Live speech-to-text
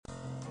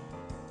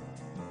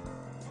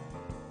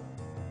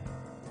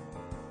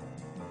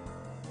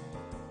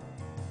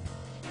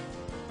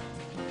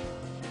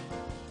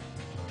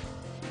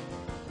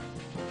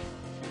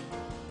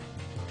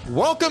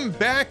Welcome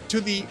back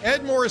to the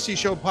Ed Morrissey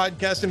Show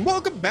podcast, and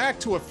welcome back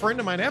to a friend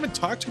of mine. I haven't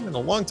talked to him in a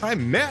long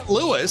time, Matt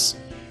Lewis.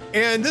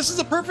 And this is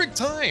a perfect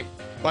time,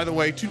 by the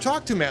way, to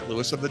talk to Matt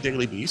Lewis of the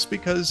Daily Beast,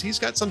 because he's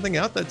got something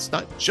out that's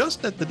not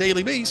just at the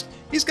Daily Beast.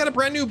 He's got a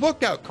brand new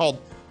book out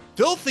called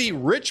Filthy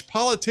Rich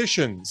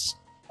Politicians.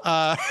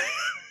 And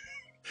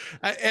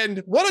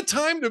what a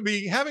time to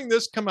be having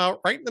this come out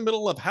right in the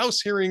middle of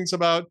House hearings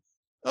about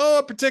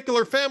a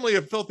particular family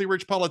of filthy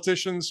rich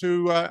politicians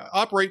who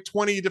operate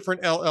 20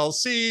 different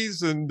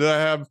LLCs and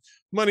have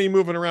money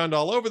moving around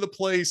all over the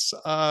place.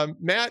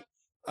 Matt,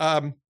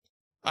 I'm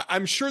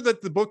sure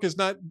that the book is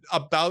not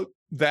about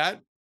that,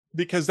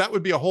 because that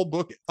would be a whole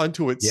book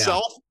unto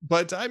itself. Yeah.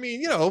 But I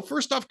mean,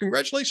 first off,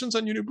 congratulations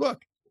on your new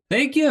book.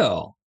 Thank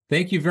you.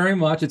 Thank you very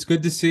much. It's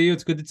good to see you.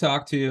 It's good to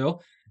talk to you.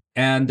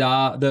 And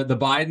the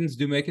Bidens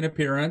do make an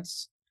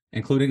appearance,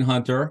 including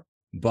Hunter.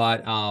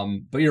 But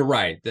you're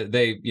right that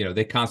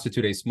they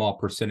constitute a small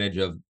percentage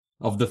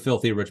of the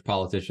filthy rich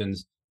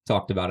politicians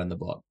talked about in the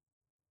book.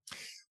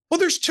 Well,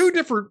 there's two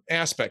different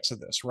aspects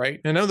of this,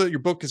 right? I know that your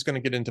book is going to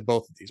get into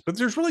both of these, but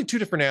there's really two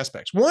different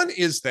aspects. One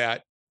is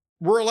that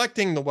we're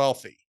electing the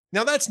wealthy.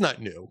 Now, that's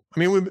not new. I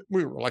mean,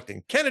 we were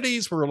electing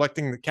Kennedys, we're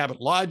electing the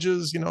Cabot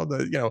Lodges, we've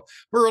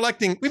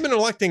been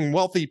electing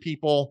wealthy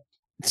people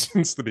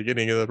since the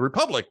beginning of the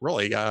Republic,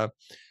 really. But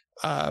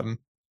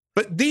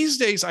these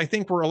days, I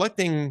think we're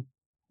electing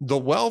the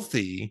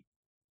wealthy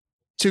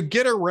to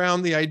get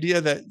around the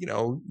idea that,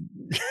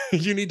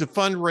 you need to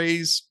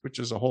fundraise, which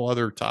is a whole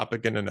other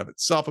topic in and of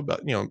itself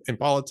about, in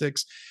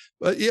politics,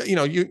 but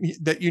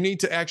that you need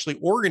to actually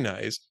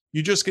organize.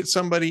 You just get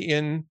somebody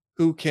in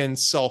who can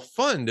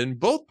self-fund, and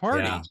both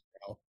parties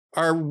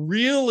are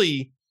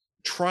really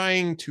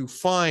trying to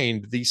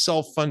find the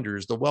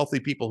self-funders, the wealthy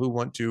people who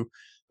want to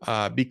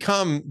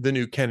become the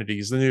new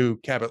Kennedys, the new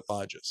Cabot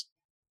Lodges.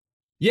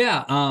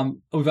 Yeah.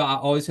 We've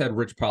always had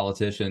rich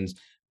politicians.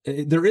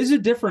 There is a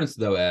difference,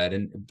 though, Ed,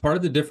 and part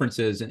of the difference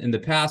is in the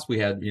past we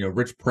had,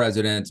 rich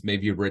presidents,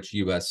 maybe rich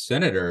U.S.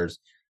 senators,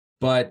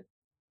 but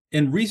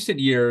in recent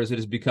years it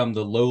has become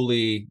the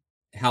lowly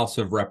House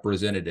of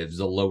Representatives,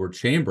 the lower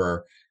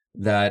chamber,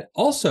 that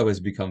also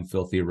has become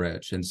filthy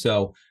rich. And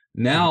so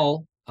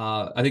now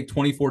I think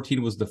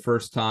 2014 was the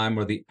first time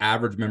where the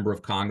average member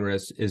of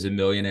Congress is a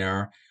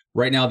millionaire.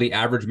 Right now, the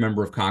average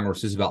member of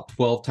Congress is about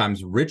 12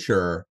 times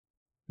richer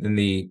than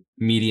the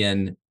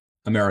median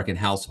American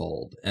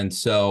household. And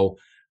so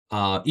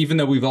even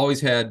though we've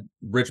always had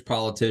rich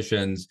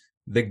politicians,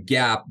 the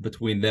gap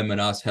between them and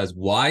us has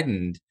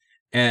widened.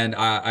 And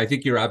I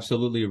think you're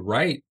absolutely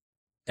right,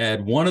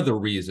 Ed. One of the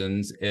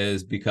reasons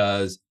is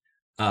because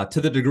to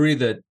the degree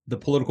that the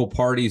political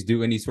parties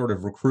do any sort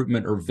of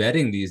recruitment or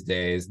vetting these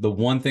days, the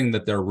one thing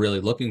that they're really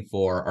looking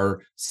for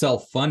are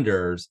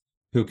self-funders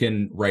who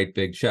can write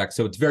big checks.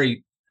 So it's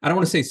very, I don't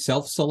want to say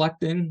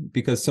self-selecting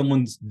because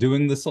someone's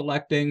doing the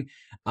selecting,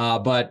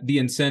 but the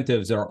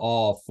incentives are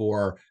all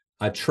for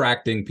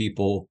attracting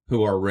people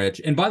who are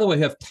rich. And by the way,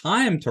 have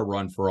time to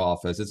run for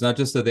office. It's not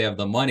just that they have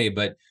the money,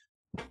 but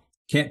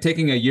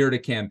taking a year to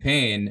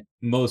campaign,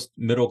 most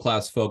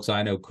middle-class folks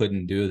I know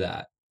couldn't do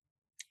that.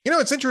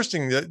 It's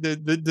interesting.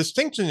 The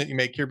distinction that you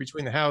make here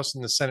between the House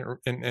and the Senate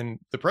and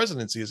the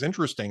presidency is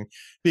interesting,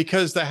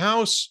 because the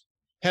House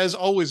has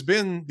always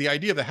been, the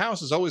idea of the House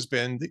has always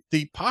been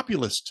the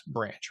populist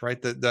branch,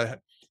 right? The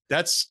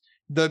House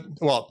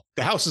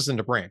isn't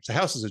a branch. The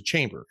House is a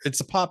chamber. It's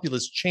a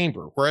populist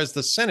chamber, whereas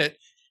the Senate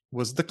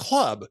was the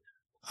club.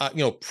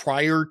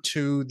 Prior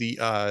to the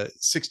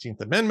 16th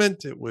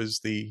Amendment, it was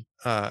the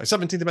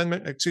 17th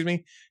Amendment, excuse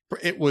me.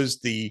 It was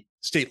the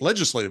state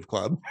legislative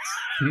club.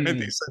 And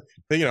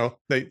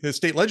the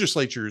state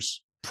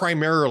legislatures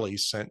primarily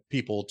sent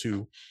people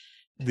to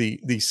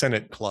the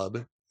Senate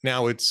club.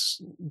 Now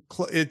it's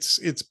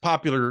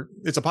popular.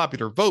 It's a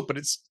popular vote, but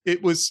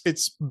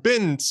it's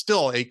been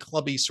still a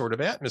clubby sort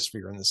of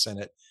atmosphere in the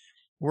Senate,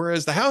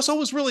 whereas the House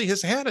always really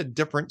has had a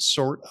different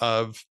sort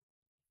of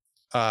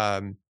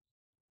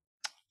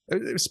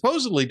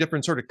supposedly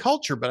different sort of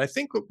culture. But I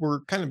think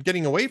we're kind of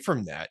getting away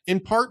from that,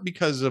 in part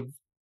because of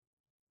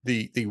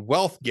the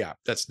wealth gap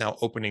that's now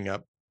opening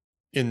up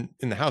in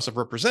the House of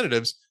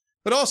Representatives,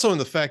 but also in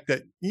the fact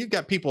that you've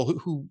got people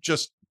who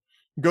just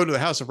go to the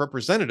House of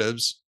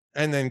Representatives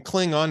and then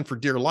cling on for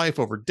dear life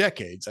over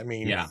decades. I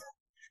mean,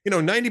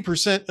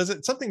 90%, is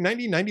it something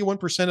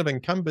 91% of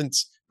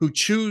incumbents who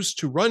choose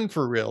to run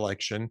for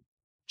re-election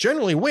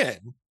generally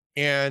win,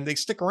 and they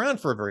stick around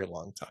for a very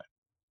long time.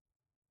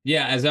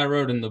 Yeah, as I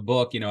wrote in the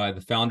book,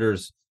 the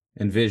founders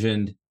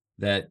envisioned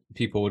that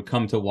people would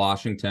come to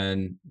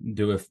Washington,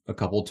 do a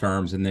couple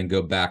terms, and then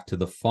go back to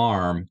the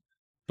farm.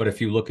 But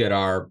if you look at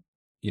our,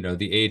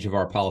 the age of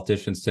our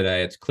politicians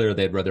today, it's clear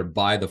they'd rather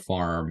buy the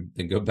farm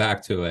than go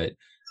back to it.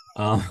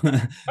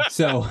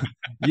 So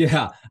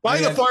yeah, buy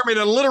the farm in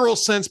a literal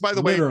sense, by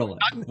the literally.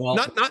 Way,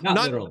 not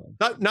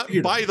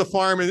buy the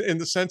farm in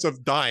the sense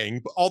of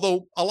dying,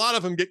 although a lot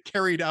of them get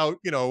carried out,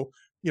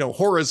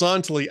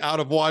 horizontally out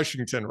of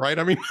Washington, right?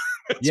 I mean,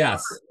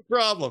 yes,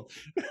 problem.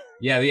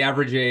 Yeah, the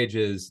average age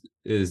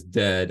is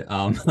dead.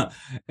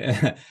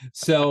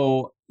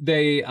 So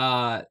they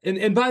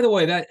and by the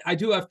way, that I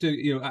do have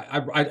to,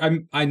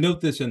 I note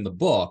this in the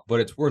book, but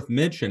it's worth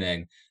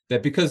mentioning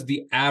that because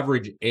the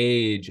average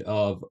age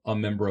of a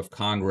member of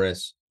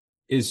Congress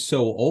is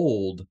so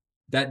old,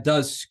 that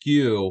does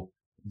skew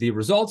the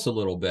results a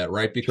little bit,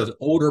 right? Because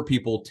older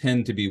people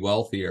tend to be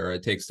wealthier.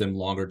 It takes them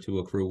longer to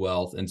accrue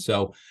wealth. And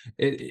so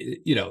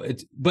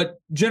but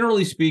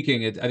generally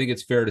speaking, I think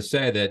it's fair to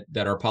say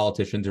that our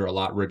politicians are a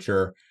lot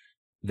richer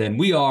than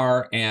we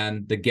are,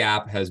 and the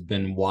gap has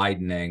been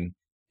widening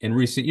in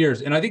recent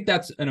years. And I think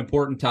that's an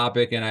important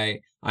topic. And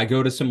I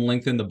go to some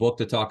length in the book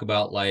to talk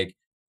about, like,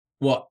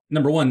 well,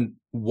 number one,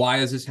 why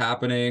is this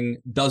happening?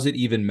 Does it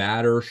even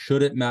matter?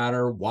 Should it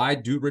matter? Why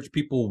do rich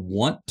people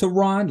want to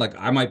run? Like,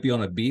 I might be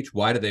on a beach.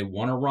 Why do they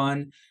want to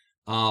run?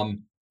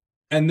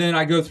 And then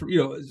I go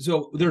through,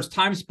 so there's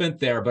time spent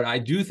there, but I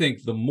do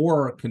think the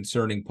more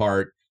concerning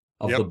part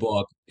of the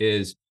book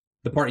is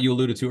the part you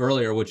alluded to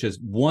earlier, which is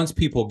once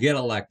people get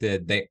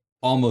elected, they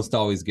almost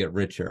always get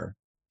richer.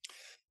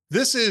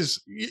 This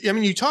is, I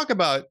mean, you talk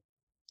about,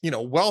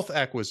 wealth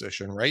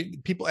acquisition, right?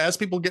 As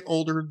people get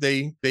older,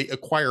 they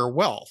acquire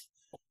wealth.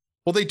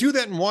 Well, they do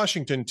that in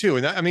Washington too.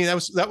 And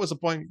that was a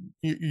point.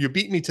 You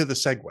beat me to the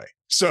segue.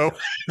 So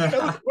that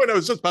was what I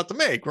was just about to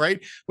make, right?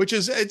 Which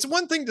is, it's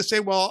one thing to say,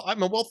 well,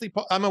 I'm a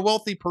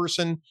wealthy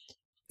person,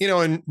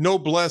 and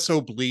noblesse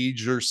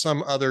oblige or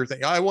some other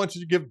thing. I want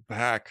to give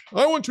back.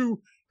 I want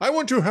to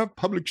have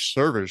public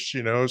service,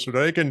 so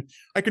that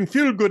I can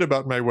feel good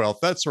about my wealth,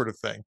 that sort of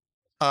thing.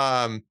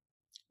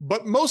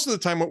 But most of the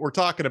time, what we're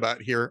talking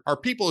about here are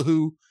people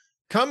who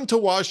come to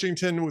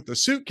Washington with a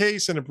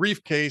suitcase and a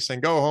briefcase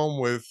and go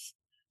home with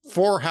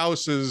 4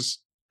 houses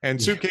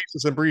and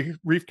suitcases and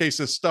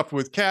briefcases stuffed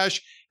with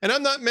cash. And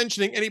I'm not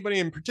mentioning anybody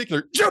in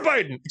particular. Joe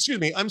Biden,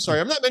 excuse me. I'm sorry.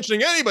 I'm not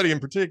mentioning anybody in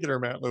particular,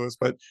 Matt Lewis,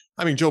 but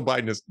I mean, Joe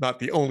Biden is not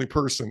the only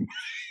person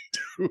to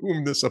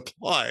whom this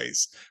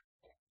applies.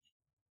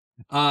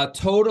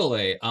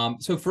 Totally.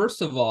 So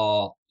first of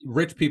all,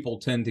 rich people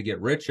tend to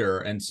get richer.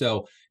 And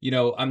so,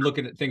 I'm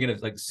thinking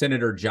of like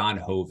Senator John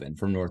Hoeven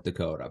from North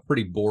Dakota,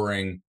 pretty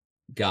boring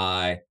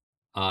guy.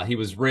 He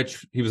was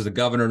rich. He was the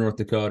governor of North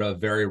Dakota,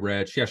 very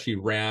rich. He actually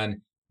ran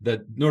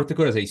North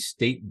Dakota is a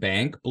state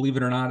bank, believe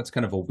it or not. It's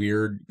kind of a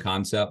weird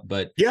concept,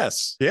 but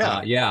yes.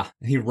 Yeah.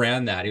 He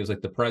ran that. He was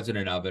like the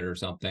president of it or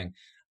something.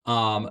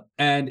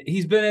 And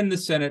he's been in the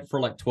Senate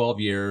for like 12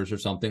 years or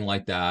something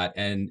like that.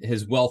 And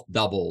his wealth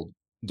doubled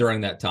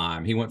during that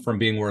time. He went from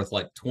being worth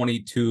like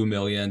 22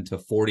 million to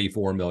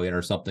 44 million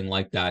or something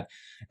like that.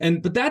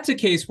 But that's a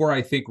case where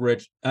I think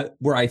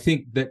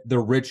that the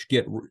rich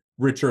get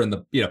richer and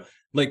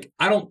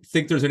I don't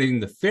think there's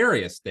anything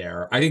nefarious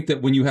there. I think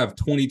that when you have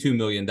 $22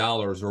 million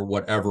or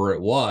whatever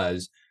it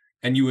was,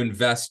 and you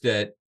invest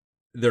it,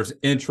 there's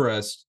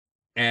interest,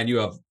 and you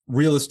have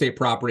real estate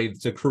property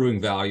that's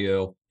accruing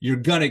value, you're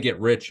going to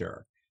get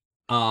richer.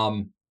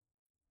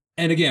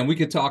 And again, we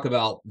could talk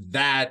about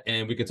that,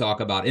 and we could talk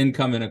about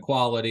income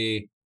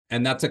inequality,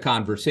 and that's a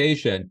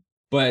conversation.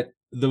 But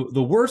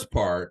the worst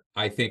part,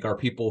 I think, are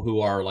people who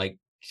are like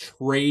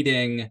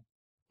trading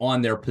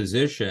on their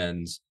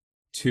positions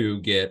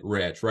to get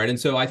rich, right? And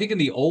so I think in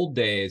the old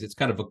days, it's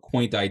kind of a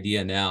quaint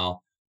idea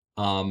now.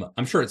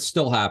 I'm sure it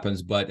still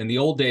happens, but in the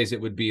old days, it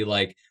would be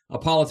like a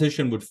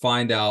politician would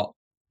find out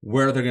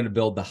where they're going to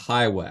build the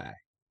highway,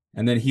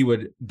 and then he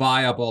would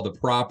buy up all the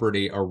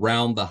property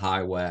around the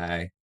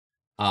highway.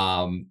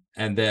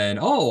 And then,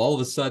 all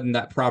of a sudden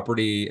that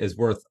property is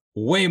worth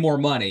way more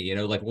money,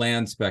 like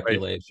land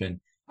speculation.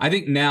 Right. I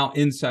think now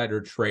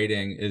insider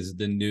trading is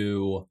the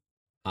new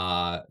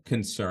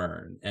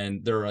concern.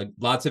 And there are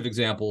lots of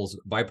examples,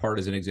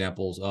 bipartisan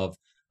examples of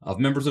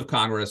members of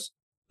Congress,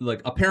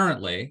 like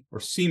apparently or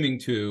seeming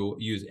to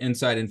use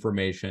inside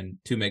information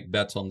to make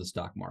bets on the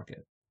stock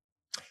market.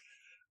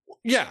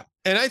 Yeah.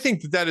 And I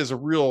think that is a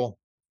real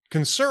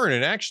concern.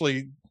 And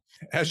actually,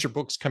 as your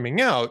book's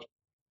coming out,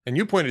 and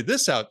you pointed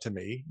this out to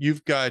me,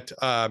 you've got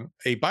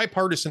a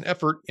bipartisan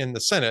effort in the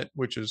Senate,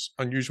 which is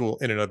unusual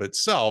in and of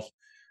itself,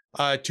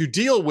 to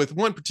deal with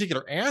one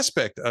particular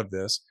aspect of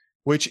this,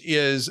 which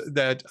is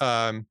that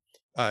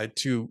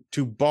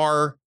to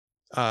bar,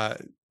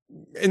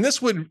 and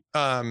this would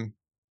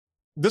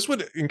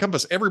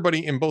encompass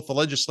everybody in both the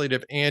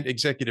legislative and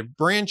executive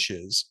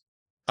branches,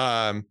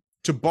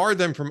 to bar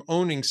them from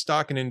owning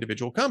stock in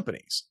individual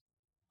companies.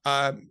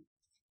 I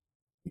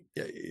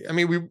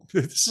mean,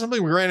 this is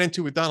something we ran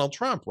into with Donald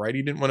Trump, right?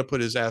 He didn't want to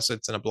put his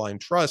assets in a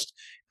blind trust,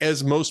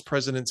 as most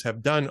presidents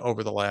have done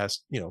over the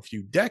last,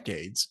 few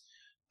decades.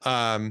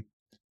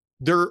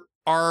 There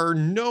are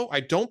I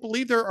don't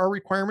believe there are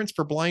requirements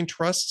for blind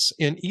trusts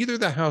in either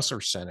the House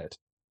or Senate.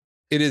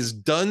 It is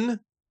done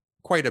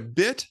quite a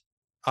bit,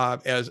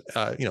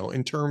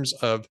 in terms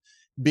of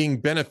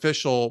being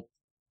beneficial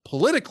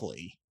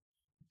politically,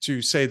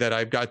 to say that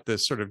I've got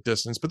this sort of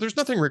distance, but there's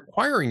nothing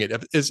requiring it,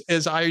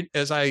 as I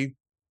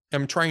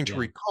am trying to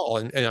recall,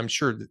 and I'm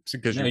sure that's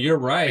because you're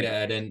right,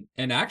 Ed.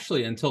 And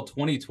actually, until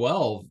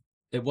 2012,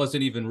 it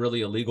wasn't even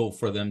really illegal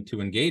for them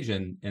to engage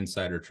in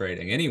insider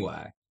trading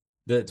anyway.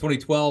 The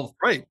 2012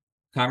 right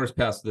Congress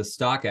passed the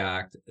Stock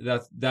Act,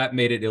 that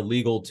made it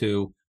illegal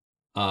to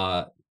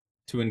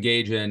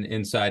engage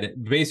in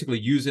basically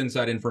use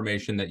inside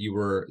information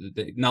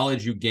the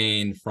knowledge you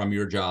gained from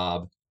your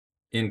job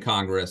in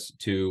Congress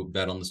to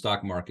bet on the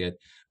stock market.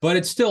 But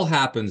it still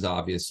happens,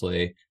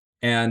 obviously.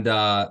 And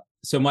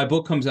so my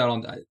book comes out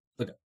on,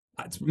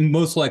 it's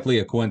most likely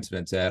a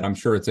coincidence, Ed. I'm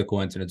sure it's a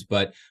coincidence,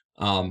 but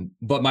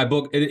my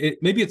book,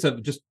 maybe it's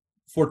just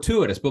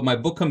fortuitous, but my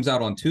book comes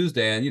out on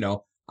Tuesday, and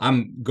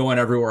I'm going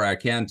everywhere I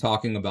can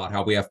talking about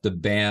how we have to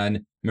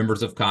ban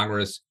members of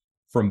Congress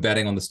from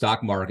betting on the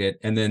stock market.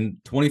 And then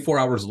 24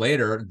 hours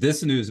later,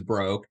 this news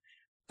broke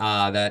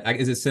that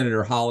is it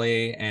Senator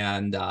Hawley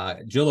and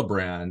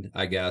Gillibrand,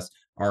 I guess,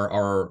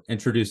 are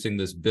introducing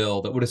this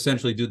bill that would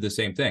essentially do the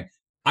same thing.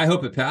 I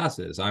hope it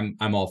passes. I'm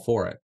all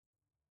for it.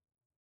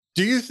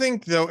 Do you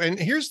think, though, and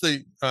here's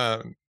the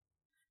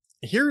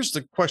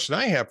question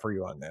I have for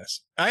you on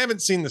this. I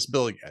haven't seen this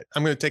bill yet.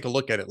 I'm going to take a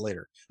look at it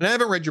later. And I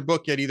haven't read your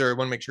book yet either. I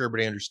want to make sure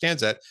everybody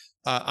understands that.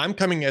 I'm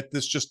coming at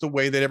this just the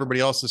way that everybody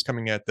else is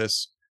coming at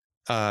this,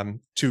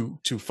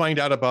 to find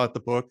out about the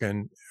book.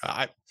 And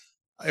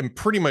I'm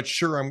pretty much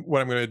sure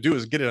what I'm going to do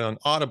is get it on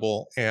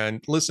Audible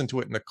and listen to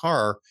it in the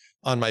car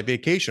on my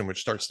vacation,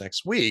 which starts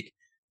next week.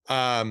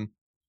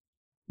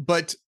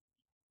 But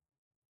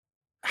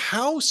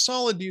how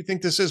solid do you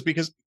think this is?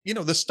 Because,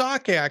 the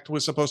Stock Act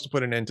was supposed to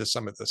put an end to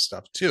some of this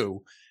stuff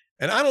too.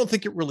 And I don't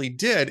think it really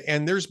did.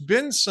 And there's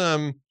been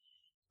some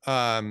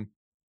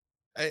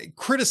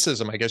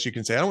criticism, I guess you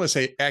can say. I don't want to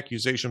say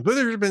accusation, but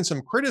there's been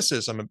some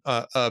criticism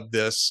of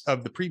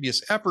the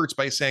previous efforts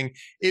by saying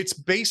it's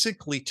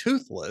basically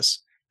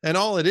toothless. And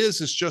all it is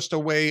just a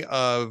way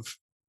of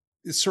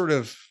sort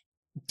of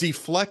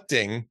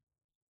deflecting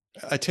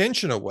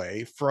attention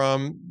away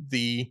from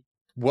the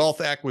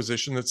wealth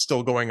acquisition that's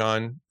still going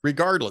on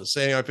regardless.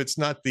 Saying if it's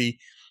not the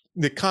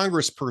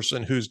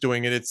congressperson who's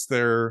doing it, it's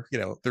their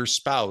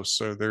spouse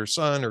or their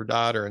son or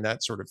daughter and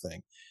that sort of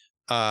thing.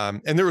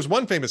 And there was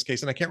one famous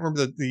case, and I can't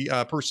remember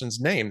the person's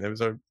name. There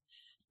was a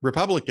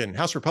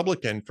House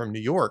Republican from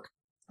New York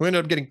who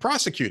ended up getting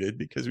prosecuted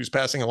because he was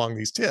passing along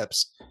these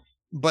tips.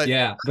 But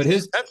yeah, but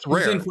his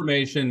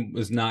information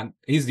was not.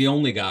 He's the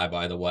only guy,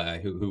 by the way,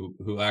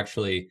 who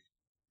actually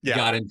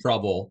got in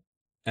trouble,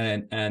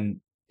 and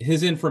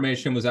his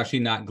information was actually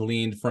not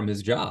gleaned from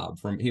his job.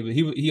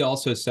 He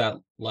also sat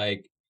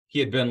he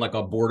had been like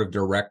a board of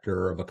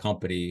director of a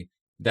company.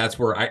 This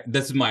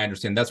is my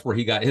understanding. That's where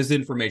he got his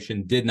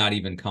information. Did not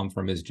even come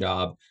from his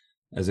job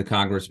as a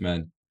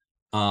congressman.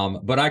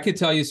 But I could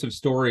tell you some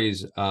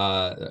stories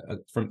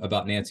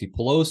about Nancy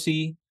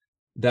Pelosi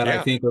that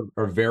I think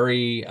are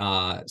very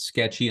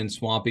sketchy and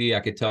swampy. I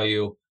could tell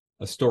you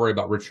a story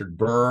about Richard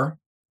Burr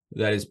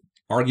that is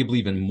arguably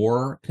even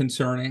more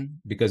concerning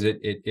because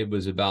it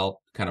was about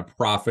kind of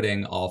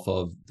profiting off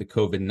of the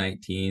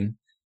COVID-19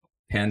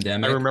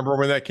 pandemic. I remember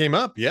when that came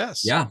up.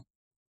 Yes. Yeah.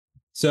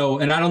 So,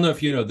 and I don't know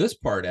if you know this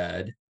part,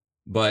 Ed,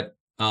 but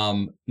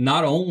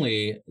not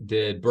only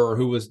did Burr,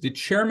 who was the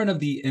chairman of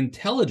the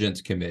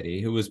Intelligence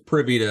Committee, who was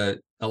privy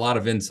to a lot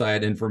of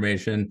inside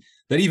information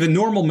that even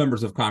normal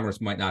members of Congress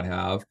might not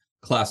have,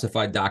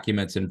 classified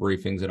documents and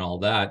briefings and all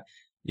that,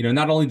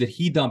 not only did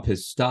he dump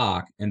his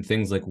stock in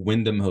things like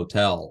Wyndham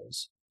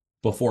Hotels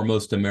before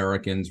most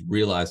Americans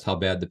realized how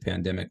bad the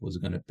pandemic was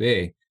going to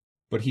be,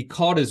 but he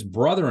called his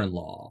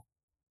brother-in-law.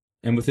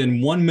 And within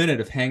 1 minute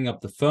of hanging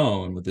up the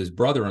phone with his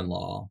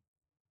brother-in-law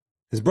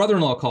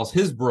calls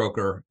his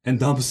broker and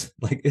dumps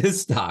his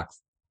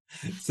stocks.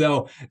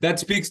 So that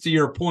speaks to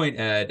your point,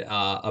 Ed,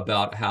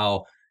 about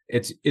how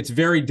it's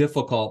very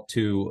difficult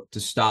to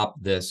stop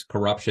this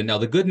corruption. Now,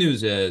 the good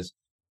news is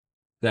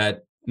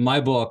that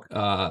my book,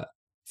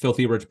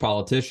 Filthy Rich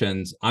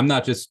Politicians, I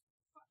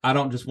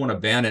don't just want to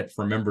ban it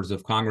for members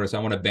of Congress. I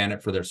want to ban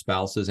it for their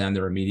spouses and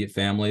their immediate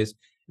families.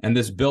 And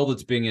this bill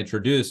that's being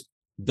introduced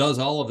does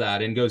all of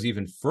that and goes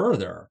even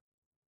further,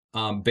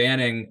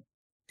 banning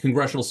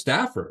congressional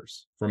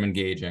staffers from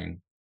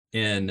engaging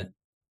in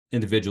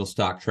individual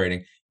stock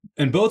trading.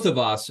 And both of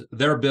us,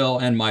 their bill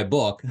and my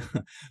book,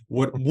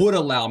 would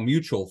allow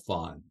mutual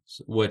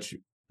funds, which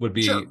would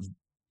be,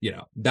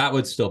 that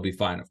would still be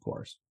fine, of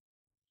course.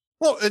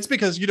 Well, it's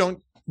because you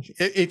don't.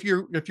 If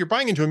you're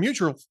buying into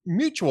a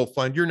mutual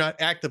fund, you're not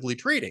actively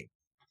trading.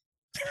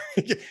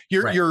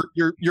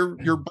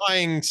 You're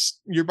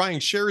buying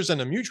shares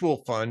in a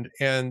mutual fund,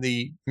 and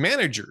the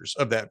managers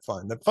of that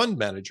fund, the fund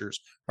managers,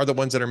 are the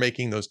ones that are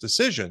making those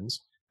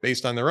decisions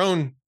based on their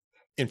own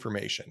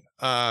information.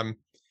 I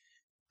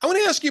want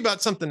to ask you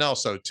about something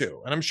else though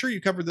too, and I'm sure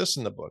you covered this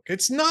in the book.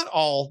 It's not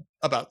all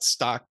about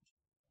stock,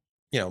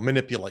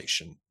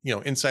 manipulation,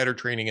 insider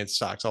trading in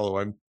stocks, although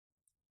I'm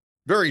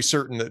very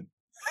certain that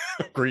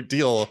a great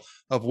deal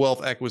of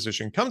wealth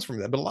acquisition comes from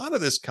that. But a lot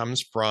of this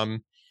comes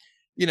from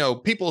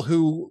people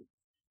who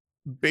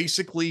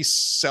basically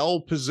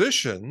sell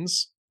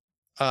positions,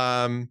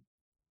 and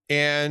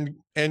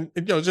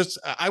just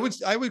I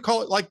would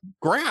call it like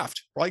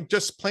graft, like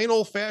just plain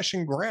old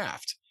fashioned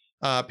graft.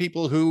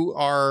 People who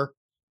are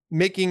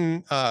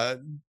making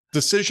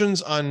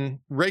decisions on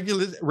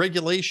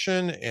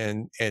regulation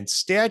and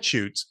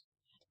statutes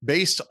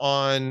based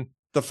on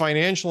the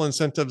financial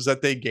incentives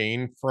that they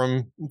gain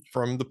from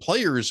the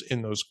players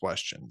in those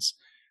questions.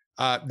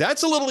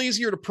 That's a little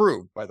easier to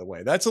prove, by the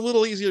way. That's a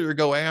little easier to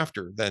go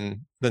after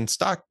than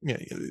stock,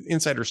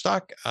 insider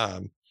stock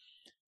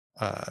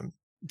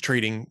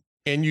trading.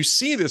 And you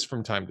see this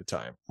from time to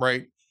time,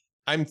 right?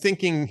 I'm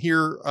thinking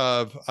here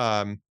of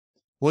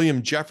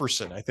William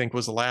Jefferson, I think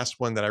was the last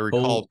one that I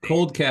recall.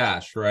 Cold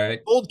cash, right?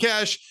 Cold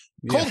cash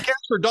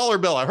or dollar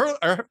bill. I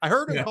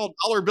heard him called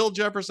dollar bill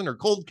Jefferson or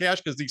cold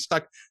cash because he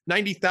stuck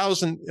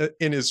 90,000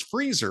 in his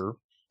freezer.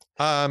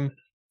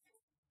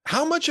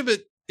 How much of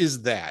it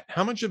is that?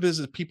 How much of it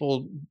is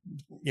people,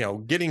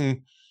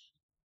 getting,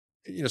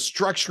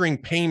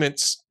 structuring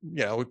payments,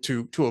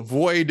 to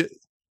avoid,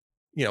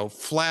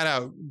 flat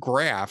out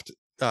graft,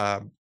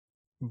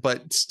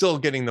 but still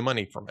getting the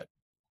money from it?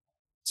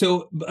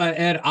 So,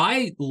 Ed,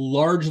 I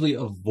largely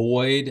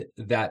avoid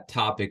that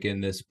topic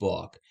in this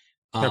book.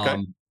 Okay.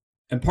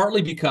 And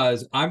partly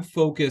because I'm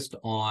focused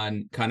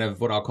on kind of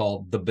what I'll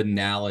call the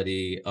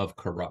banality of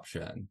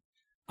corruption.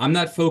 I'm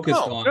not focused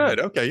on. Good.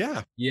 Okay.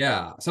 Yeah.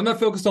 Yeah. So I'm not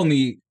focused on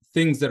the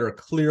things that are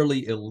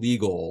clearly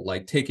illegal,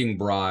 like taking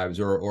bribes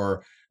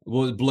or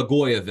was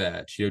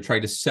Blagojevich,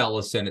 trying to sell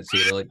a Senate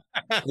seat. Like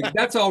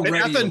that's already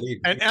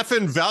illegal. An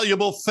effing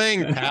valuable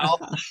thing, pal.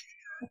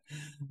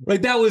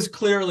 Like that was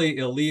clearly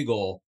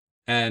illegal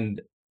and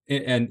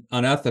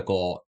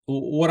unethical.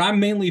 What I'm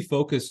mainly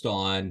focused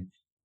on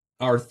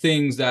are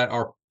things that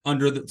are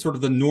under the sort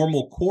of the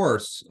normal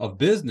course of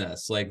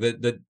business, like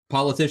that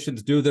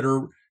politicians do that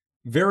are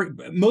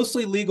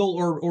mostly legal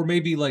or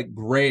maybe like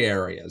gray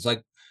areas.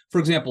 Like, for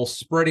example,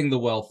 spreading the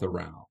wealth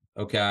around.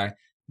 Okay.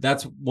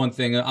 That's one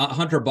thing.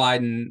 Hunter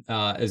Biden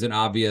is an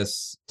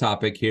obvious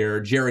topic here.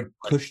 Jared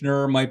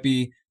Kushner might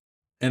be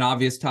an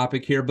obvious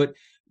topic here, but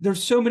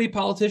there's so many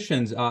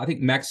politicians. I think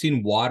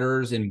Maxine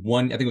Waters I think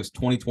it was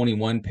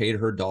 2021, paid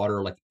her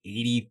daughter like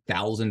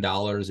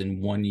 $80,000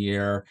 in 1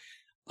 year.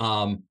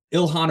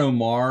 Ilhan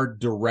Omar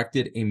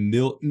directed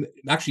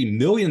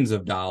millions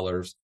of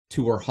dollars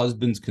to her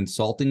husband's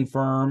consulting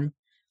firm.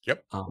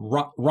 Yep.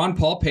 Ron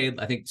Paul paid,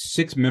 I think,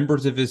 6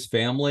 members of his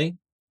family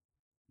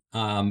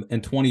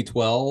in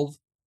 2012,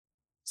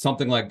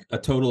 something like a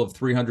total of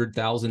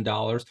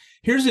 $300,000.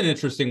 Here's an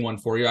interesting one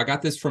for you. I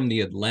got this from The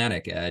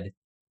Atlantic, Ed.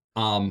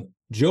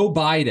 Joe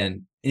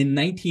Biden in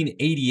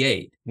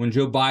 1988, when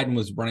Joe Biden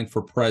was running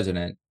for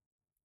president,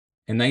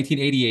 in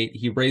 1988,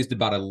 he raised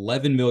about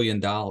 $11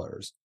 million.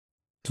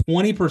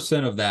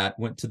 20% of that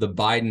went to the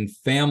Biden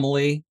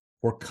family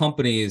or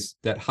companies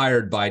that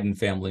hired Biden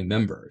family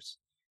members.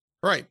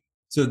 Right.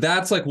 So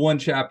that's like one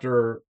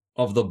chapter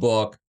of the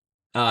book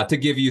to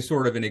give you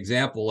sort of an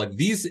example. Like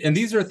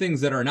these are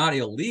things that are not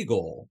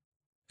illegal.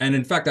 And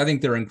in fact, I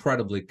think they're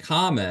incredibly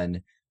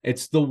common.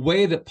 It's the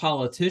way that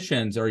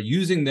politicians are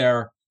using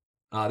their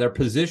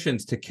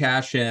positions to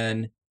cash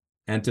in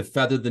and to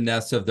feather the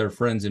nests of their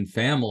friends and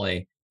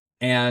family.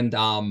 And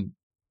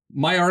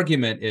my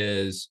argument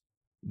is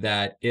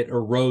that it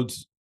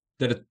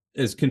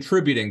is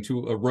contributing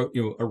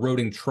to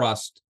eroding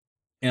trust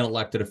in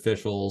elected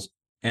officials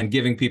and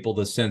giving people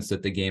the sense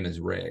that the game is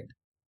rigged.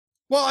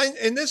 Well,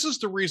 and this is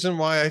the reason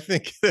why I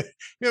think that,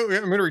 I'm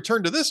going to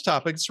return to this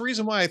topic. It's the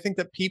reason why I think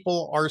that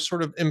people are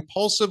sort of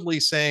impulsively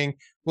saying,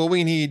 well,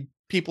 we need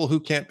people who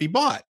can't be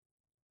bought.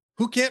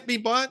 Who can't be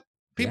bought?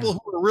 People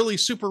who are really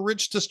super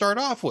rich to start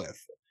off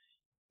with.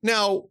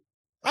 Now,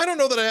 I don't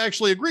know that I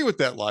actually agree with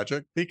that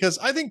logic, because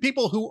I think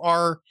people who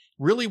are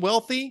really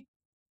wealthy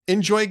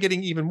enjoy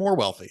getting even more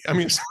wealthy. I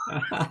mean,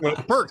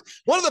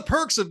 one of the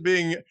perks of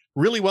being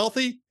really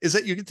wealthy is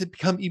that you get to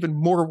become even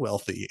more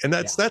wealthy, and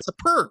that's a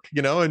perk,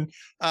 and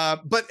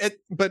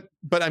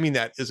but I mean,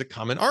 that is a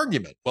common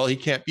argument. Well, he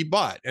can't be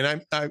bought,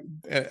 and I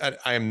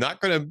am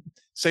not going to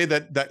say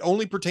that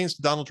only pertains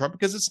to Donald Trump,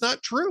 because it's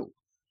not true.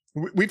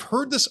 We've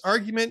heard this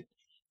argument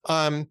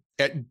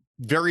at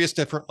various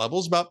different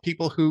levels about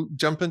people who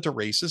jump into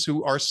races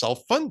who are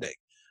self-funding.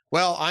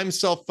 Well, I'm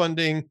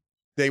self-funding,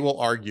 they will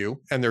argue,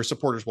 and their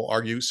supporters will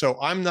argue. So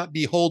I'm not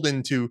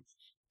beholden to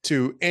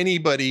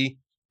anybody.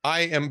 I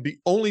am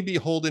only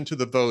beholden to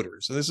the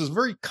voters. And this is a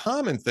very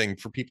common thing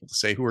for people to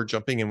say who are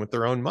jumping in with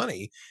their own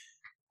money.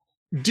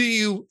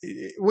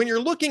 When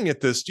you're looking at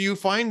this, do you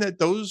find that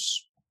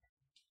those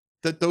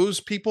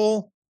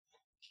people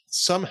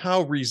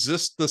somehow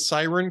resist the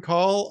siren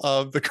call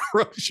of the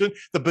corruption,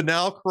 the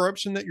banal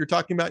corruption that you're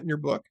talking about in your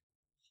book?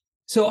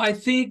 So I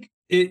think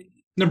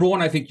number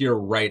one, I think you're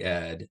right,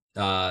 Ed,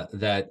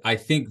 that I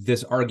think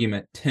this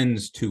argument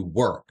tends to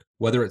work,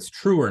 whether it's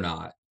true or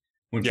not.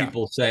 When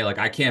people say, like,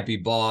 I can't be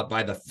bought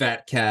by the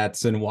fat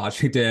cats in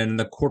Washington and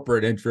the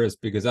corporate interest,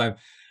 because I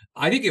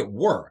think it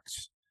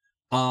works.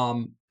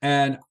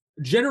 And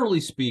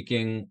generally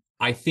speaking,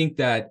 I think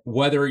that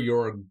whether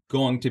you're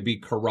going to be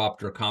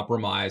corrupt or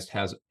compromised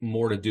has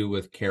more to do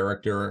with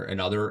character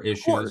and other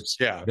issues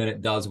than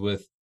it does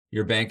with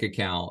your bank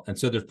account. And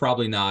so there's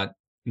probably not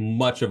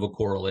much of a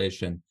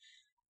correlation.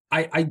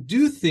 I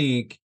do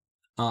think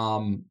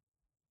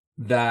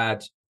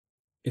that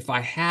if I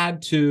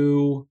had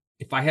to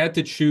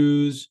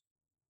choose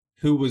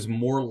who was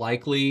more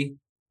likely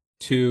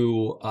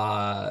to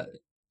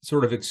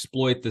sort of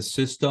exploit the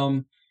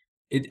system,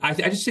 I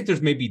just think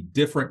there's maybe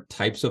different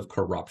types of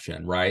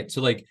corruption, right?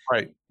 So like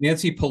Right.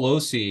 Nancy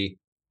Pelosi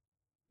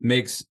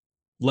makes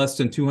less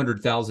than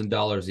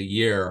 $200,000 a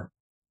year.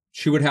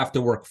 She would have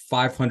to work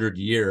 500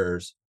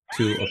 years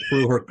to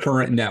accrue her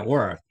current net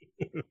worth.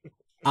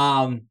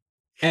 And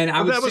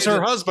I would that was say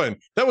her husband.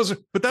 That was her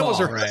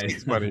right.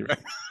 husband's money,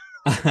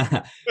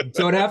 right?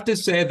 So I'd have to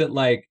say that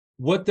like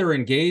what they're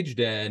engaged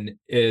in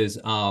is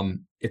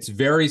it's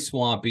very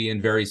swampy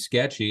and very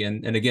sketchy.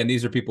 And again,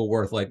 these are people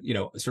worth like, you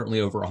know,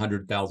 certainly over over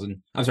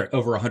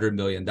 $100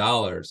 million.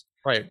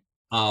 Right.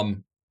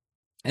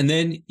 And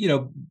then, you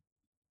know,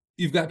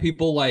 you've got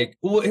people like,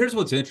 well, here's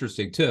what's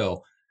interesting too,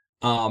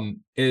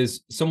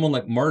 is someone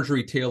like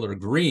Marjorie Taylor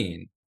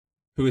Greene,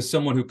 who is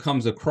someone who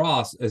comes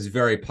across as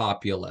very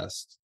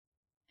populist.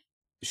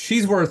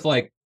 She's worth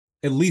like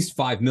at least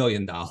 $5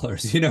 million.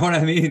 You know what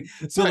I mean?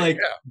 So like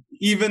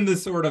even the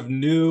sort of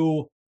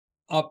new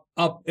up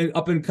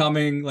and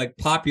coming like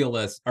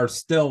populists are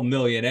still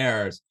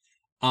millionaires.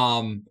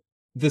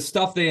 The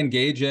stuff they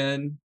engage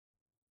in,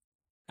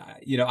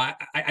 you know,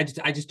 I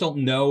just don't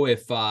know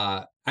if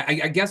I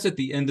guess at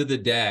the end of the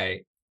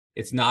day,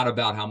 it's not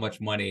about how much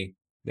money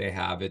they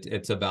have.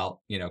 It's about,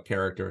 you know,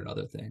 character and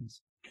other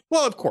things.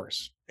 Well, of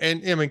course.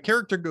 And I mean,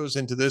 character goes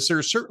into this. There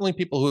are certainly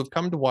people who have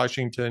come to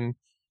Washington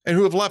and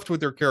who have left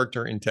with their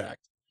character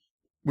intact.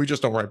 We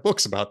just don't write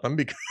books about them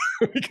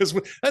because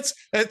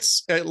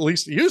that's at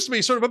least it used to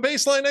be sort of a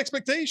baseline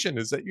expectation,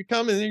 is that you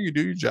come in there, you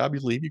do your job, you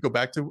leave, you go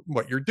back to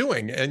what you're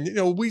doing. And, you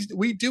know,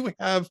 we do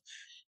have,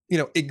 you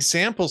know,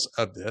 examples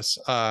of this.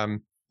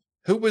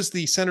 Who was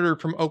the senator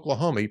from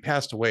Oklahoma? He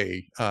passed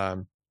away,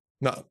 not,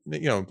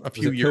 you know, a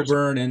few years.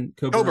 Coburn and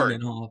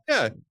all.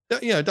 Yeah,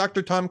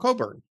 Dr. Tom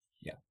Coburn.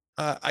 Yeah.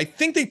 I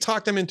think they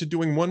talked him into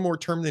doing one more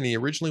term than he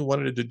originally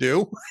wanted to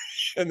do.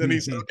 And then he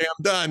said, okay,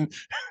 I'm done.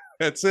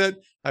 That's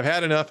it. I've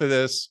had enough of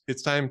this.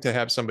 It's time to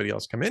have somebody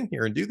else come in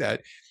here and do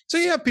that. So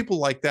you have people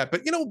like that.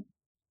 But, you know,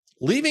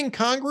 leaving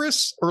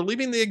Congress or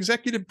leaving the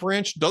executive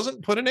branch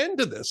doesn't put an end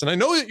to this. And I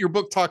know that your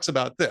book talks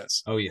about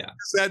this. Oh, yeah.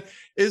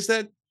 Is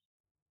that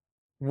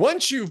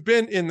once you've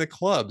been in the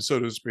club, so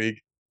to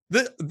speak,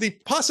 the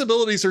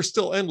possibilities are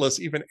still endless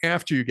even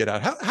after you get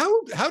out.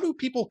 How do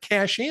people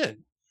cash in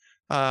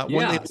when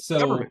they leave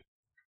government?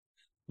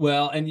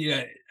 Well, and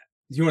yeah,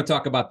 you want to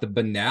talk about the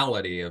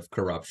banality of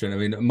corruption? I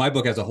mean, my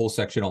book has a whole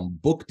section on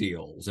book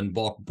deals and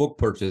book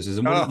purchases,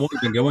 and we won't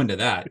even go into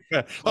that.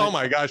 Oh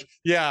my gosh,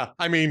 yeah.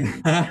 I mean,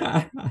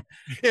 that's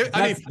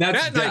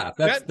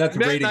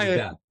rating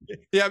death.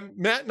 Yeah,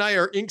 Matt and I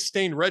are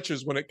ink-stained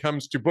wretches when it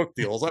comes to book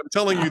deals. I'm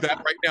telling you that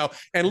right now.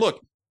 And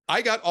look,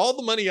 I got all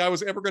the money I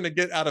was ever going to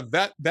get out of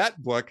that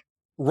book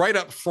right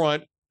up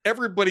front.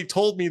 Everybody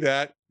told me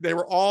that. They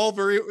were all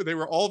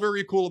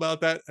very cool about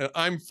that, and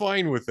I'm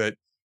fine with it.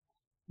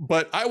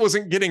 But I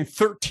wasn't getting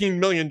 $13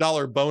 million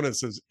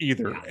bonuses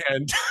either. Yeah.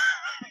 And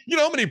you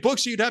know how many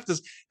books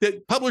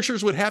that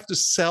publishers would have to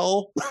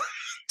sell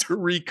to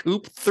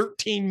recoup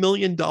 $13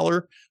 million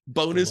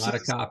bonuses? A lot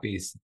of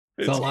copies.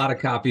 It's a lot of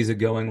copies of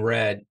Going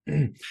Red.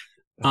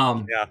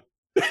 Yeah.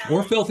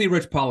 Or filthy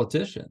rich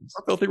politicians.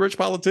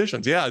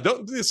 Yeah.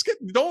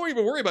 Don't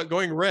even worry about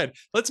Going Red.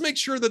 Let's make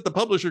sure that the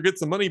publisher gets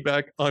the money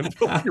back on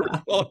filthy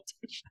rich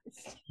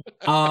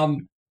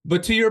politicians.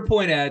 But to your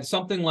point, Ed,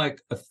 something like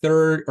a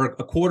third or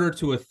a quarter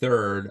to a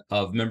third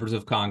of members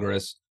of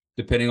Congress,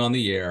 depending on the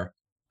year,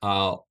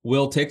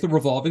 will take the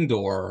revolving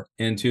door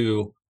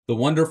into the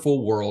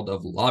wonderful world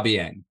of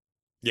lobbying.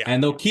 Yeah.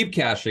 And they'll keep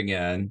cashing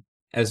in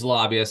as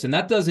lobbyists. And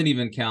that doesn't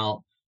even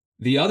count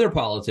the other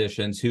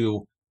politicians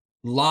who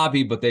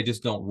lobby, but they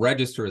just don't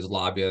register as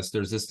lobbyists.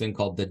 There's this thing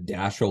called the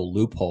Daschle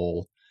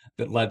loophole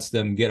that lets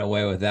them get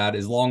away with that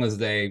as long as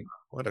they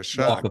walk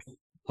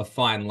a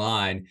fine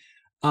line.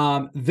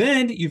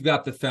 Then you've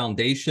got the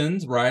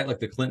foundations, right? Like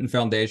the Clinton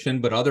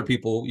Foundation, but other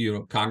people, you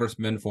know,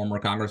 former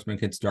congressmen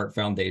can start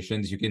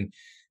foundations. You can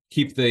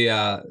keep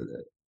the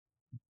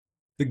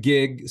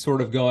gig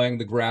sort of going,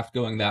 the graft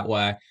going that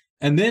way.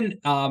 And then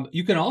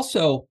you can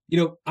also, you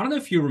know, I don't know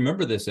if you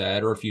remember this,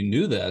 Ed, or if you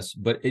knew this,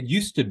 but it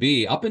used to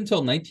be up until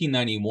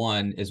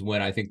 1991 is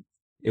when I think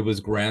it was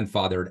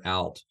grandfathered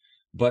out.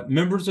 But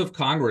members of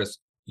Congress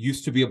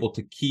used to be able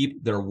to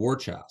keep their war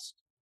chest.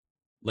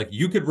 Like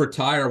you could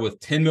retire with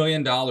 $10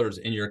 million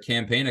in your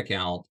campaign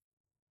account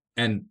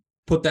and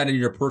put that in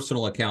your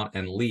personal account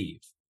and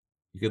leave.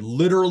 You could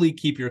literally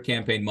keep your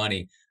campaign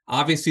money.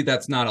 Obviously,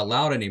 that's not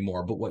allowed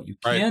anymore. But what you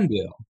can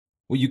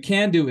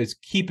do is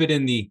keep it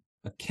in the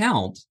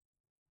account,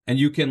 and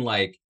you can,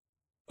 like,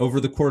 over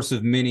the course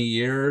of many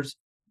years,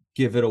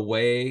 give it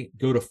away,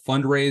 go to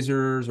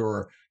fundraisers,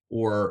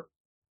 or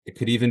it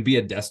could even be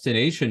a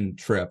destination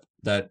trip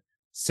that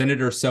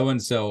Senator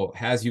so-and-so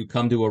has you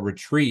come to a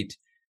retreat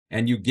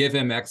and you give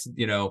him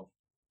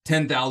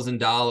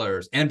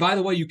 $10,000. And by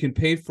the way, you can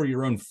pay for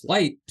your own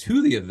flight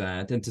to the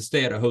event and to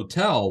stay at a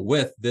hotel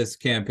with this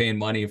campaign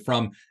money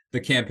from the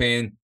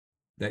campaign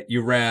that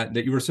you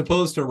were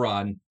supposed to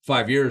run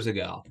 5 years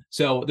ago.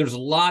 So there's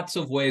lots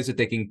of ways that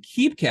they can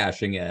keep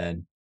cashing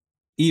in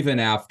even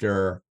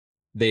after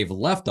they've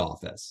left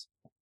office.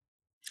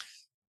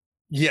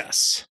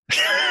 Yes.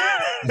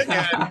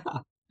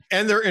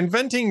 and they're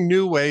inventing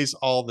new ways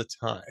all the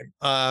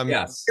time.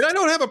 Yes. And I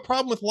don't have a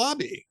problem with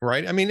lobbying,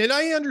 right? I mean, and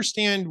I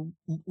understand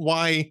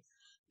why,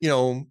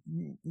 why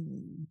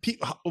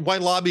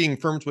lobbying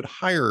firms would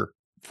hire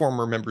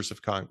former members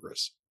of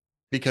Congress,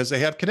 because they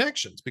have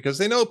connections, because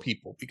they know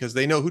people, because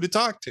they know who to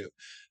talk to.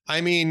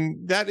 I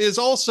mean, that is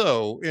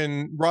also,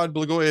 in Rod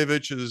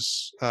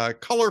Blagojevich's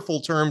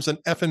colorful terms, an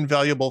effing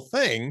valuable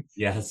thing.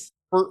 Yes.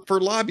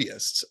 For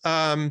lobbyists.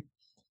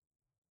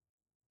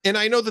 And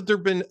I know that there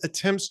have been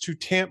attempts to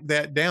tamp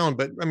that down,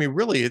 but I mean,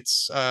 really,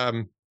 it's,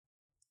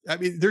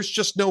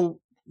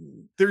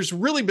 there's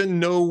really been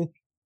no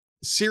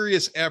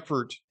serious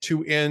effort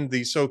to end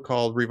the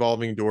so-called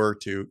revolving door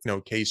to,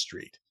 K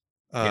Street.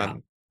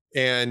 And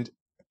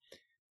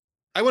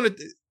I want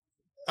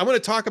to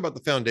talk about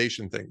the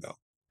foundation thing, though,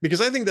 because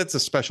I think that's a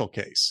special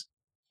case.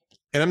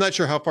 And I'm not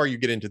sure how far you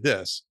get into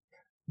this,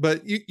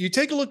 but you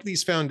take a look at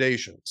these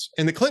foundations,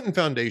 and the Clinton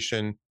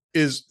Foundation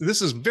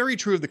this is very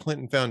true of the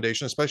Clinton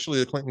Foundation, especially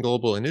the Clinton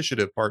Global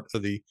Initiative part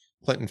of the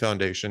Clinton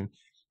Foundation.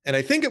 And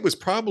I think it was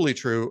probably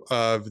true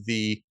of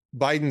the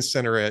Biden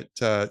Center at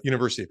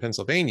University of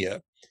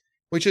Pennsylvania,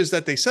 which is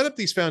that they set up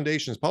these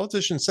foundations,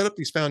 politicians set up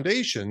these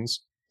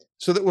foundations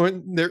so that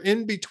when they're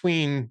in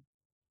between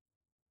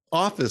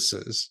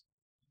offices,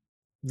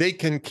 they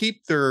can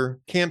keep their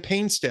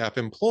campaign staff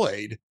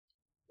employed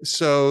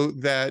so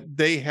that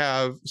their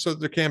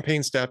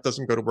campaign staff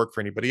doesn't go to work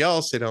for anybody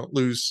else. They don't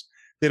lose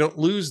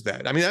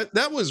that. I mean,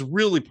 that was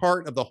really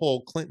part of the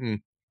whole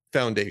Clinton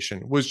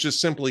Foundation, was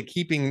just simply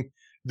keeping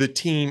the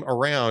team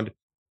around,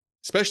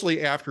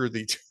 especially after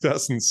the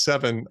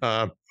 2007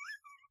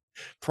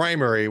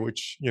 primary,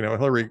 which,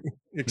 Hillary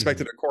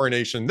expected a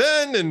coronation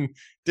then and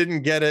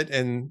didn't get it.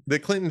 And the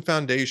Clinton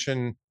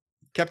Foundation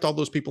kept all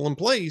those people in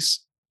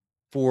place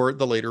for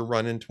the later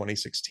run in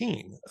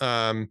 2016.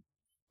 And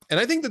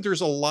I think that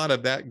there's a lot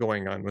of that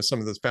going on with some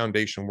of this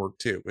foundation work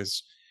too,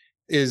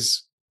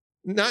 is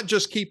not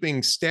just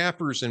keeping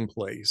staffers in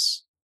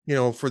place,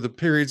 for the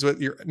periods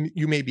that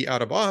you may be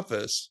out of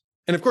office.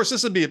 And of course,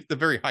 this would be at the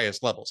very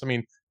highest levels. I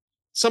mean,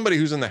 somebody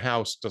who's in the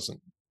House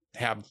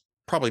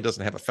probably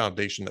doesn't have a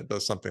foundation that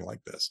does something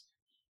like this.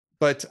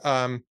 But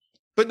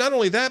not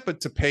only that,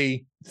 but to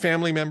pay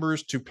family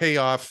members, to pay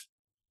off,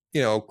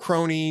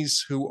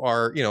 cronies who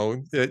are,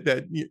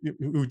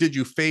 who did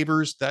you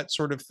favors, that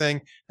sort of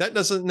thing. That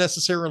doesn't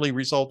necessarily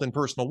result in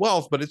personal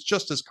wealth, but it's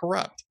just as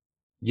corrupt.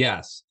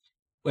 Yes.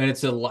 And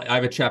I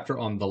have a chapter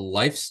on the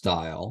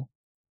lifestyle,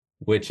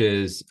 which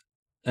is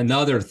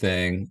another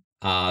thing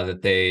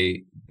that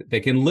they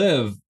can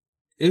live.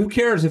 Who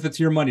cares if it's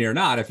your money or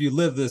not, if you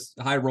live this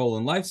high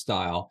rolling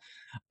lifestyle.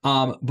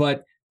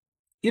 But,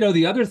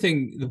 the other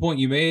thing, the point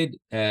you made,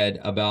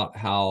 Ed, about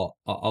how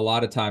a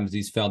lot of times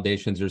these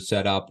foundations are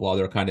set up while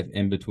they're kind of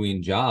in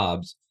between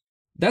jobs.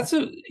 That's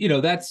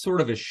sort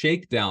of a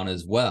shakedown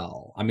as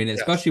well. I mean,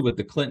 especially with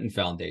the Clinton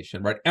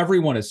Foundation, right?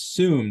 Everyone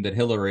assumed that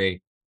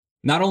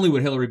not only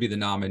would Hillary be the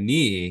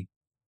nominee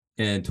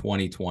in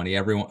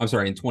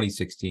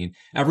 2016,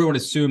 everyone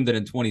assumed that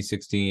in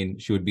 2016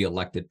 she would be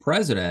elected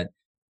president.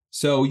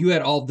 So you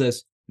had all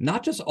this,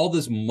 not just all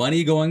this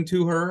money going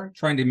to her,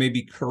 trying to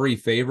maybe curry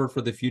favor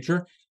for the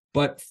future,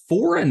 but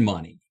foreign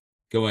money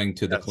going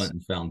to the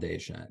Clinton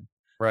Foundation.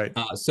 Right.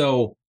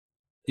 So,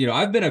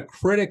 I've been a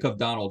critic of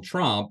Donald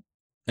Trump,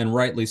 and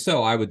rightly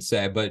so, I would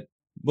say, but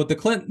the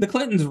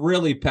Clintons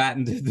really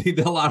patented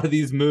a lot of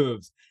these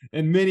moves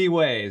in many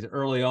ways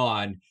early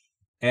on.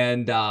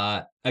 And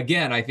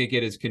again, I think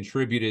it has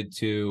contributed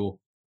to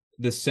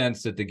the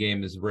sense that the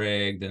game is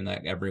rigged and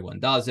that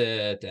everyone does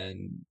it.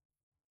 And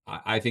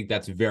I think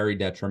that's very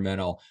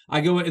detrimental.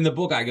 In the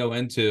book, I go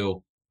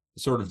into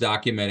sort of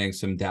documenting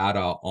some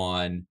data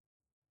on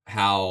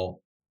how,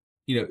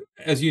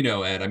 as you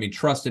know, Ed, I mean,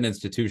 trust in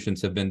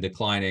institutions have been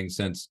declining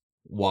since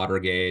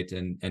Watergate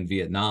and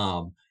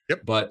Vietnam.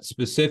 Yep. But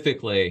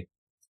specifically,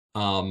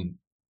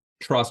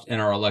 trust in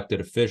our elected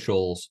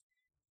officials.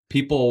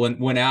 People,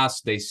 when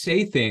asked, they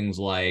say things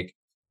like,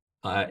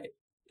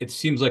 it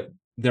seems like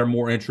they're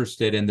more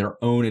interested in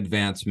their own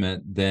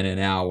advancement than in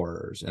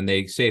ours. And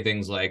they say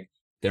things like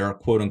they're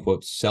quote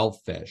unquote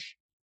selfish.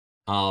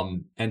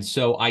 And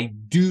so I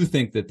do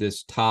think that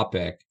this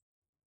topic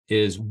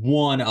is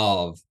one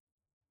of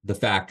the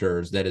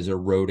factors that is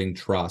eroding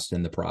trust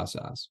in the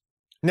process.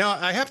 Now,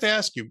 I have to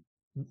ask you,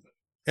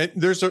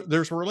 there's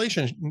a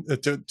relation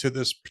to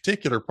this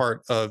particular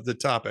part of the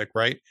topic,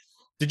 right?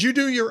 Did you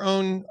do your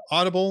own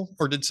Audible,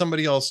 or did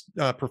somebody else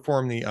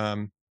perform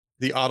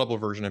the Audible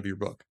version of your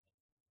book?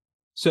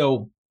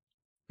 So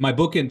my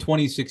book in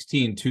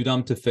 2016, Too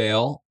Dumb to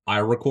Fail, I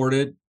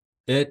recorded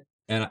it.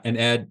 And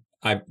Ed,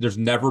 there's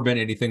never been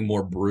anything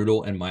more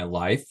brutal in my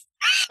life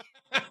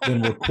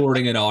than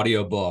recording an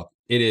audiobook.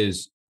 It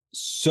is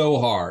so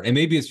hard. And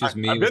maybe it's just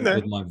me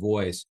with my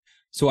voice.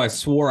 So I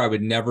swore I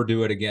would never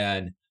do it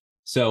again.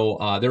 So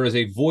there is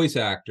a voice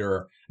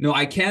actor. No,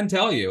 I can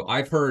tell you,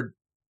 I've heard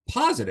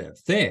positive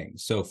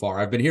things so far.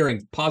 I've been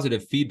hearing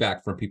positive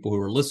feedback from people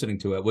who are listening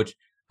to it, which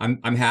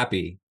I'm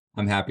happy.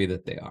 I'm happy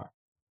that they are.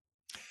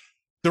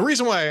 The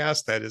reason why I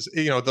asked that is,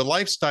 the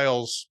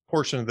lifestyles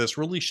portion of this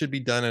really should be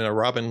done in a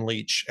Robin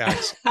Leach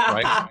accent,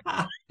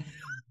 right?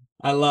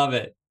 I love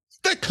it.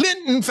 The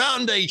Clinton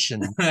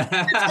Foundation.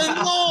 It's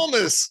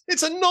enormous.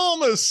 It's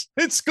enormous.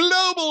 It's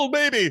global,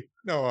 baby.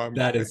 No,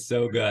 that is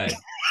so good.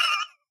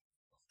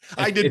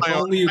 I did my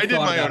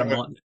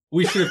own.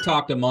 We should have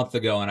talked a month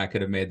ago, and I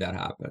could have made that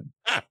happen.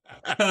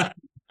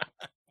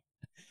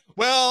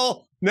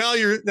 Well, now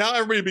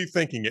everybody be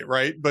thinking it,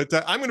 right? But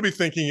I'm going to be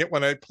thinking it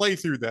when I play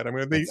through that. I'm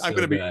going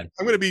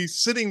to be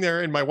sitting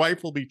there, and my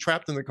wife will be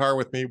trapped in the car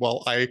with me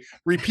while I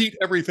repeat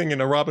everything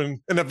in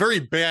a very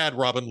bad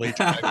Robin Leach.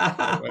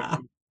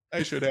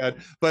 I should add,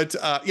 but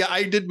yeah,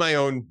 I did my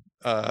own.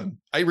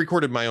 I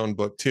recorded my own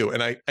book too,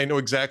 and I know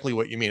exactly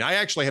what you mean. I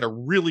actually had a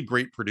really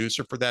great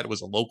producer for that. It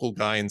was a local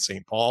guy in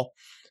St. Paul,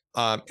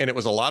 and it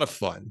was a lot of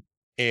fun.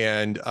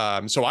 And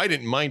so I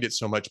didn't mind it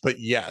so much. But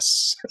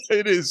yes,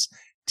 it is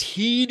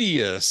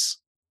tedious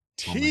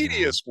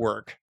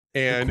work,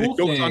 and it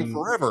goes on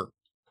forever.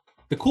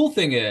 The cool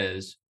thing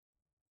is,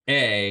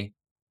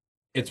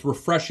 it's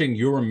refreshing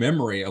your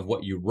memory of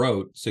what you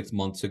wrote 6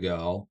 months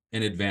ago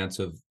in advance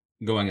of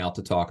going out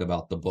to talk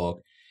about the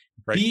book.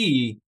 Right.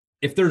 B,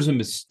 if there's a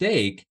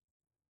mistake,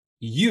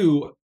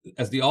 you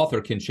as the author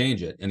can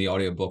change it in the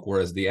audiobook,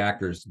 whereas the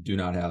actors do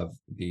not have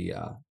the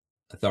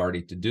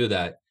authority to do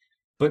that.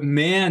 But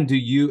man,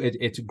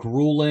 it's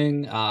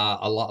grueling.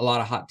 A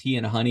lot of hot tea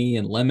and honey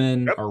and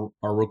lemon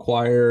are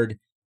required.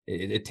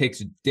 It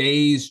takes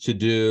days to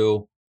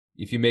do.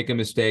 If you make a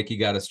mistake, you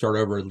got to start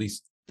over at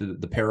least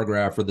the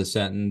paragraph or the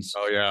sentence.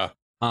 Oh yeah.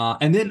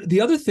 And then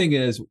the other thing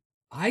is,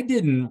 I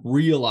didn't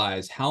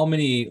realize how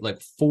many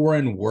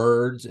foreign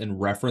words and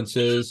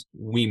references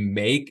we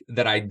make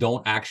that I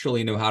don't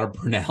actually know how to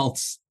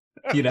pronounce,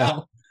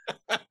 I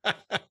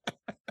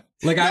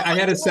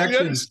had a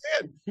section,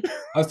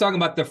 I was talking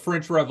about the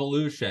French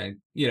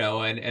Revolution,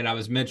 and I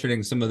was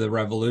mentioning some of the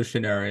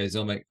revolutionaries.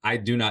 I'm like, I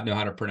do not know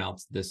how to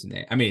pronounce this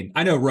name. I mean,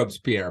 I know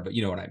Robespierre, but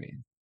you know what I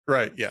mean.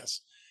 Right. Yes.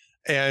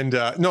 And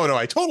no,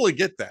 I totally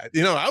get that.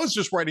 I was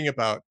just writing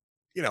about,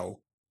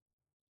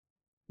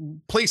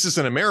 places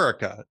in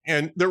America,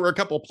 and there were a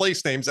couple of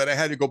place names that I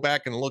had to go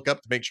back and look up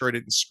to make sure I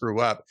didn't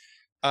screw up.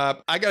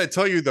 I got to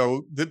tell you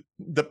though, the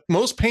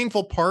most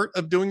painful part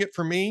of doing it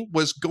for me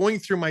was going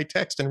through my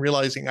text and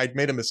realizing I'd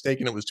made a mistake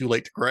and it was too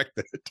late to correct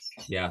it.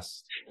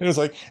 Yes. And it was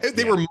like,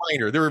 they were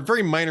minor. They were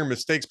very minor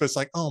mistakes, but it's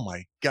like, oh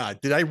my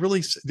God, did I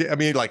really? I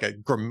mean, like a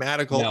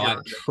grammatical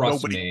error.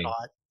 Trust me.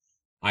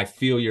 I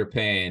feel your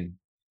pain.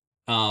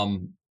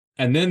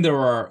 And then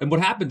and what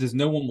happens is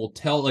no one will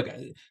tell,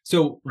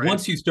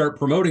 once you start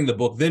promoting the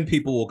book, then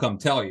people will come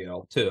tell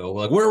you too,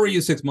 where were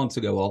you 6 months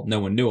ago? Well, no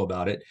one knew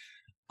about it.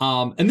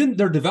 And then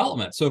their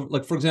development. So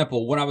for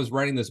example, when I was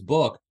writing this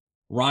book,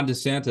 Ron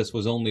DeSantis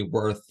was only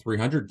worth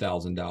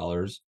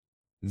 $300,000.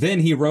 Then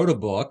he wrote a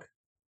book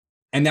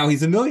and now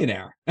he's a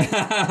millionaire.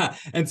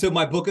 And so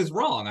my book is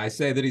wrong. I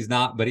say that he's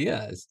not, but he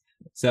is.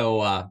 So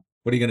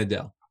what are you going to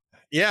do?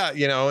 Yeah.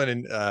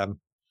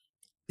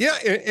 Yeah,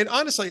 and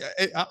honestly,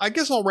 I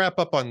guess I'll wrap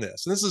up on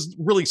this. And this is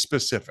really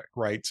specific,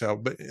 right? So,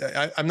 but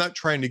I'm not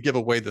trying to give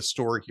away the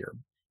story here.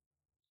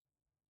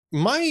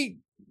 My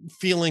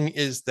feeling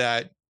is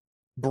that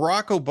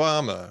Barack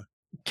Obama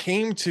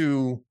came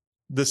to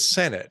the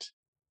Senate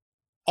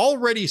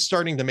already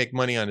starting to make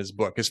money on his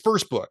book. His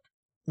first book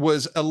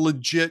was a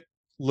legit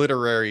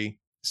literary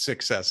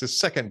success. His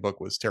second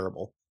book was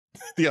terrible.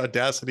 The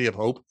Audacity of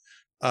Hope.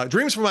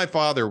 Dreams from My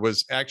Father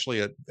was actually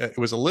it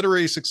was a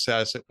literary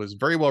success. It was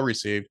very well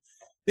received.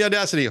 The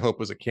Audacity of Hope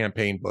was a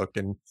campaign book,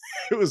 and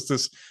it was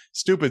this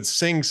stupid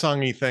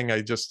sing-songy thing.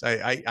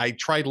 I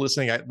tried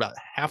listening about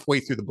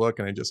halfway through the book,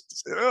 and I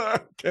just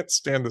can't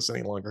stand this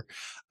any longer.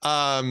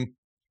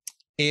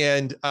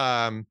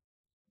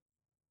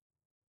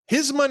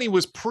 His money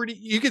was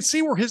you could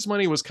see where his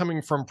money was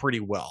coming from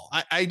pretty well.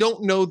 I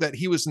don't know that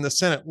he was in the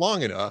Senate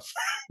long enough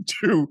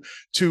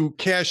to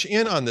cash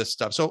in on this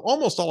stuff. So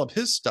almost all of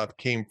his stuff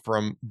came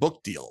from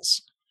book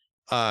deals.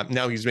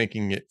 Now he's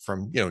making it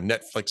from,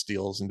 Netflix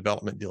deals and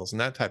development deals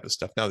and that type of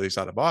stuff now that he's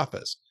out of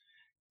office.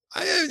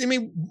 I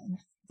mean,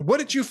 what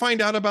did you find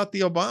out about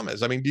the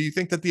Obamas? I mean, do you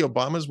think that the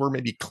Obamas were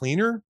maybe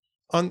cleaner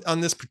on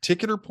this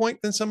particular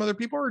point than some other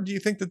people, or do you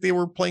think that they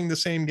were playing the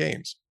same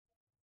games?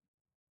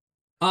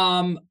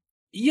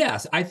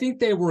 Yes, I think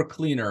they were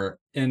cleaner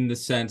in the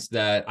sense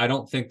that I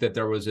don't think that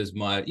there was as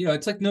much,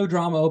 it's like no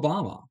drama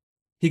Obama.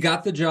 He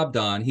got the job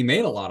done. He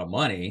made a lot of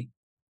money.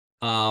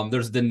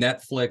 There's the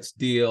Netflix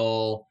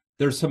deal.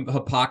 There's some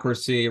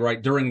hypocrisy, right?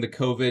 During the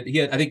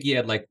COVID, I think he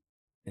had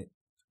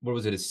what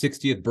was it, his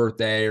 60th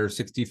birthday or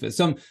 65th?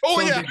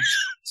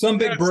 Some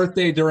big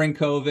birthday during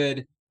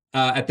COVID.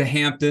 At the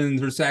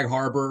Hamptons or Sag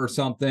Harbor or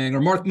something, or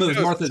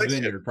Martha's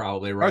Vineyard,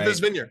 probably, right?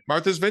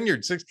 Martha's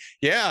Vineyard.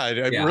 Yeah, I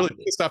really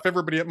pissed off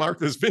everybody at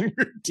Martha's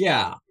Vineyard.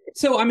 Yeah.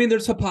 So, I mean,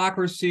 there's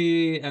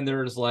hypocrisy, and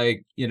there's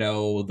like,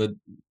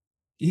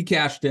 he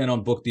cashed in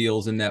on book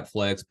deals and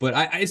Netflix, but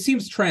it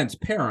seems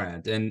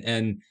transparent,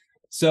 and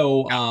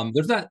so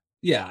there's not,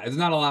 there's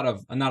not a lot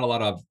of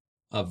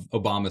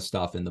Obama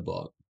stuff in the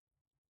book.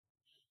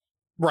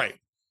 Right.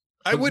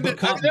 I wouldn't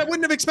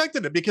have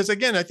expected it, because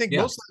again, I think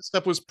most of that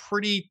stuff was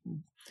pretty.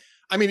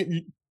 I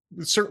mean,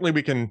 certainly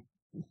we can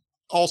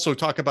also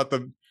talk about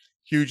the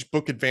huge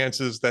book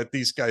advances that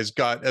these guys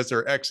got as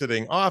they're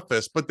exiting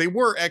office, but they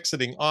were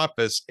exiting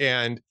office,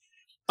 and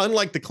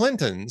unlike the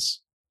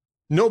Clintons,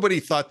 nobody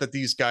thought that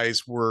these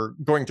guys were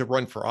going to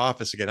run for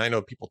office again. I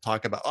know people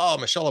talk about, oh,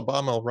 Michelle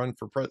Obama will run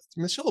for president.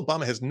 Michelle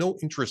Obama has no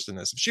interest in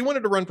this. If she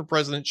wanted to run for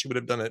president, she would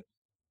have done it,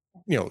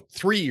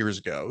 3 years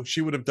ago.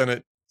 She would have done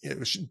it,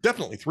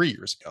 definitely 3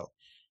 years ago.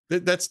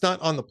 That's not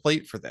on the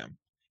plate for them.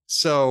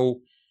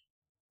 So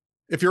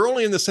if you're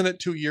only in the Senate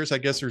 2 years, I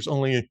guess there's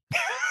only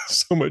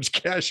so much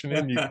cashing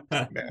in you can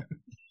do, man.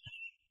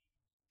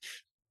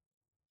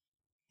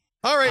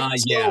 All right.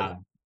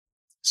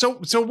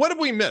 So what have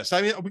we missed?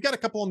 I mean, we got a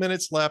couple of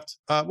minutes left.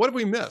 What have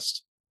we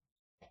missed?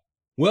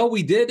 Well,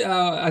 we did.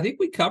 I think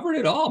we covered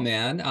it all,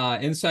 man.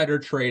 Insider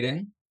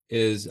trading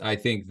is, I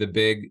think, the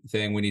big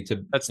thing we need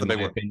to, in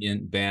my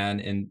opinion,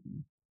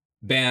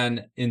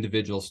 ban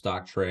individual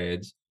stock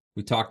trades.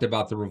 We talked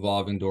about the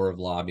revolving door of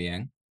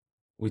lobbying.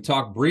 We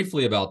talked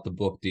briefly about the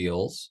book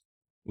deals.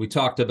 We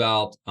talked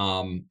about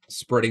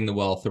spreading the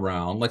wealth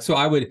around. Like, so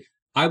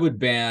I would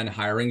ban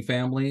hiring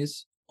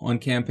families on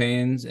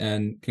campaigns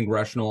and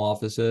congressional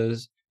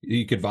offices.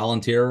 You could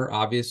volunteer,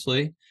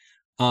 obviously.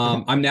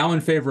 I'm now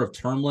in favor of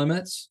term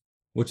limits,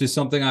 which is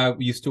something I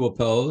used to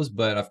oppose,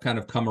 but I've kind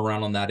of come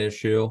around on that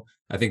issue.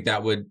 I think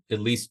that would at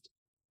least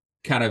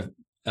kind of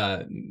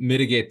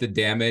mitigate the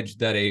damage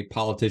that a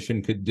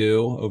politician could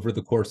do over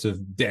the course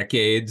of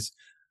decades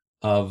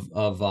of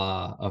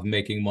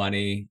making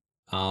money.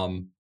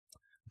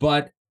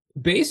 But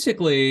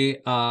basically,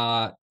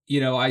 I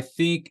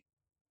think,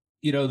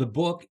 the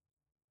book,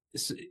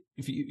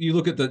 if you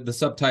look at the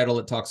subtitle,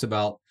 it talks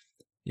about,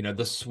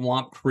 the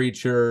swamp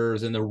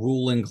creatures and the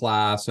ruling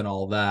class and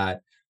all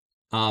that.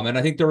 And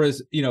I think there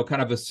is,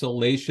 kind of a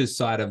salacious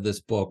side of this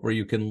book where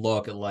you can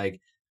look at, like,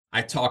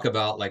 I talk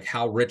about like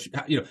how rich,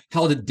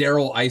 how the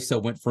Darrell Issa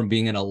went from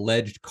being an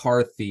alleged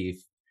car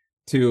thief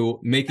to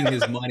making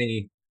his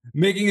money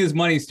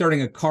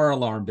starting a car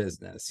alarm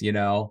business,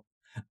 So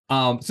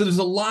there's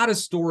a lot of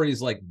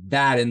stories like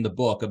that in the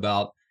book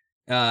about,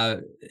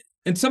 and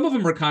some of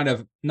them are kind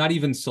of not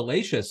even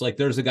salacious. Like,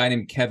 there's a guy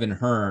named Kevin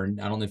Hearn.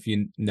 I don't know if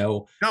you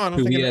know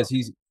who he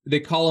is. They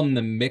call him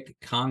the Mick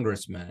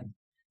Congressman.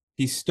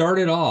 He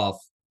started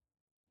off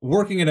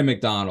working at a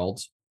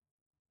McDonald's.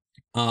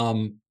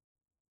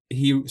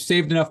 He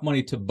saved enough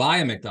money to buy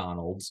a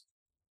McDonald's,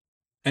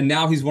 and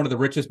now he's one of the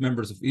richest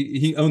members of.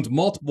 He owns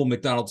multiple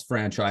McDonald's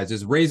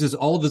franchises, raises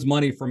all of his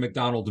money from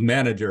McDonald's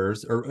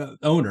managers or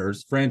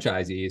owners,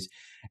 franchisees,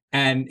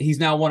 and he's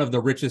now one of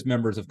the richest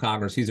members of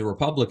Congress. He's a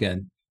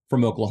Republican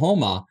from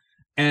Oklahoma,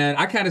 and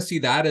I kind of see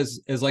that as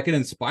like an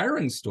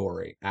inspiring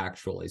story,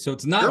 actually. So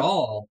it's not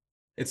all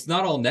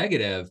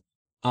negative,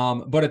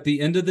 but at the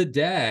end of the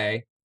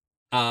day.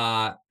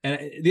 And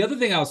the other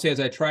thing I'll say is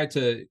I tried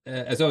to,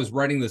 as I was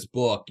writing this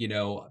book,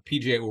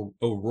 PJ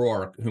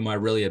O'Rourke, whom I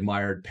really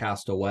admired,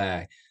 passed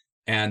away.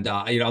 And,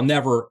 I'll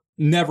never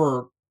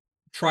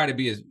try to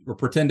be or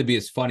pretend to be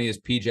as funny as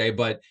PJ,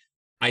 but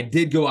I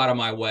did go out of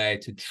my way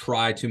to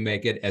try to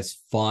make it as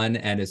fun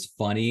and as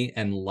funny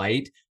and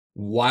light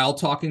while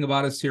talking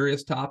about a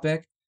serious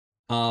topic.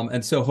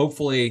 And so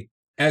hopefully,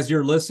 as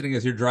you're listening,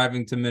 as you're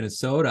driving to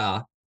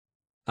Minnesota,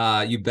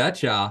 you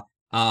betcha,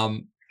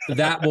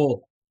 that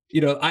will...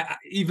 I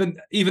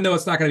even though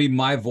it's not going to be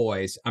my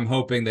voice, I'm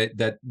hoping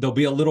that there'll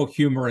be a little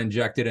humor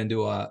injected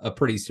into a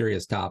pretty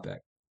serious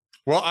topic.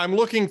 Well, I'm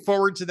looking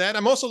forward to that.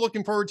 I'm also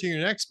looking forward to your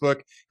next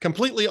book,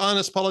 Completely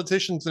Honest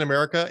Politicians in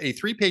America, a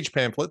 3-page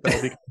pamphlet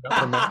that'll be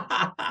coming out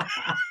from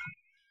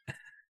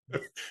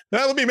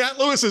that'll be Matt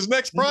Lewis's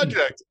next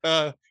project.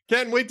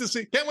 Can't wait to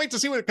see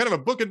what kind of a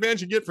book advance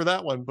you get for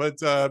that one. But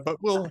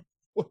we'll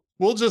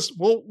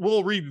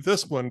read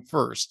this one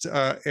first.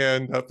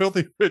 And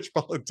Filthy Rich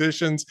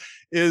Politicians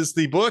is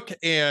the book,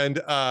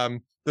 and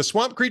The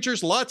Swamp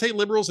Creatures, Latte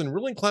Liberals, and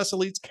Ruling Class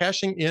Elites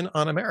Cashing In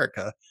on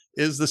America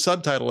is the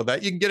subtitle of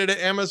that. You can get it at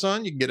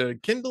Amazon. You can get it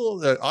at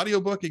Kindle, an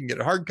audiobook. You can get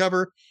it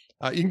hardcover.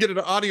 You can get it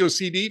an audio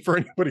CD for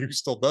anybody who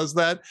still does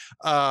that.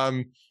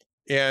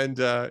 And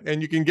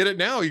you can get it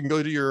now. You can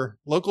go to your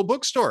local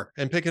bookstore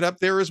and pick it up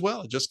there as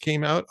well. It just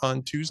came out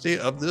on Tuesday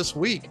of this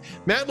week.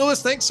 Matt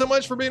Lewis, thanks so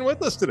much for being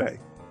with us today.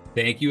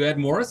 Thank you, Ed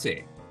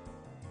Morrissey.